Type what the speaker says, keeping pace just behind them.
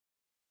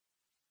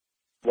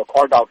were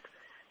called out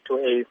to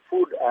a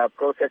food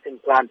processing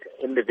plant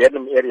in the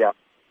Verulam area.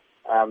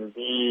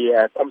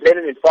 The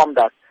complainant informed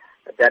us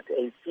that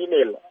a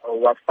female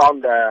was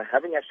found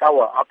having a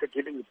shower after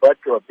giving birth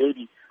to a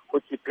baby,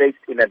 which she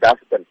placed in a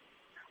dustbin.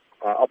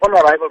 Upon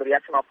arrival,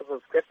 reaction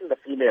officers questioned the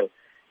female,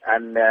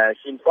 and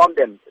she informed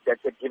them that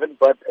she had given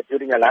birth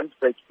during a lunch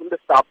break in the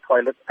staff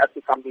toilet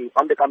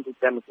on the company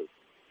premises.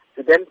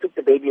 She then took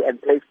the baby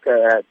and placed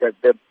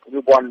the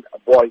newborn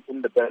boy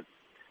in the bin.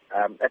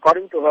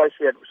 According to her,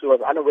 she was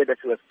unaware that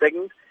she was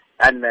pregnant,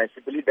 and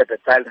she believed that the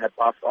child had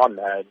passed on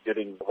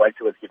while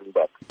she was giving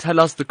birth. Tell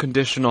us the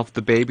condition of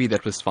the baby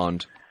that was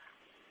found.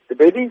 The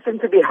baby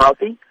seemed to be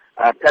healthy.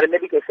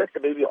 Paramedic assessed the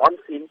baby on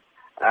scene.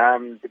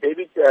 The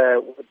baby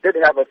did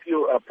have a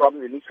few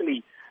problems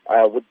initially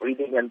with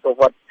breathing and so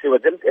forth. She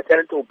was then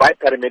attended to by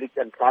paramedics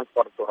and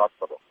transported to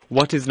hospital.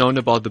 What is known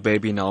about the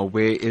baby now?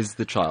 Where is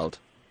the child?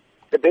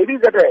 The baby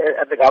is at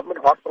the government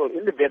hospital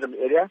in the Verulam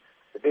area.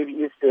 The baby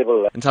is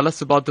stable. And tell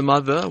us about the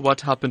mother.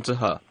 What happened to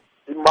her?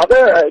 The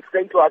mother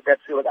explained to us that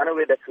she was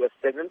unaware that she was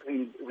pregnant.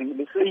 We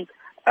initially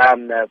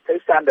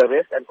placed her under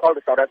arrest and called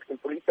the South African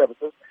Police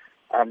Services.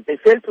 They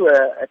failed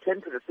to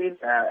attend to the scene.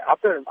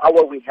 After an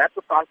hour, we had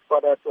to transfer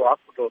her to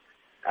hospital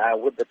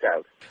with the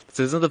child.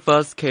 So this is not the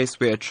first case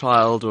where a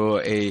child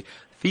or a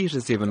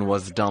fetus even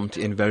was dumped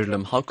in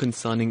Verulam. How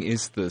concerning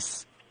is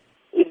this?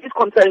 It is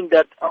concerning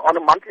that on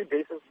a monthly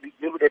basis, we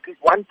deal with at least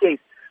one case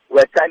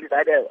where a child is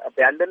either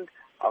abandoned,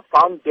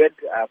 found dead,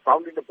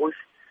 found in the bush,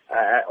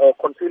 or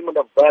concealment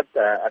of birth,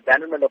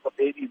 abandonment of a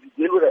baby.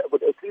 We deal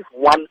with at least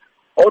one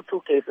or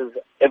two cases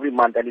every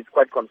month, and it's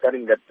quite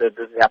concerning that this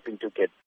is happening to kids.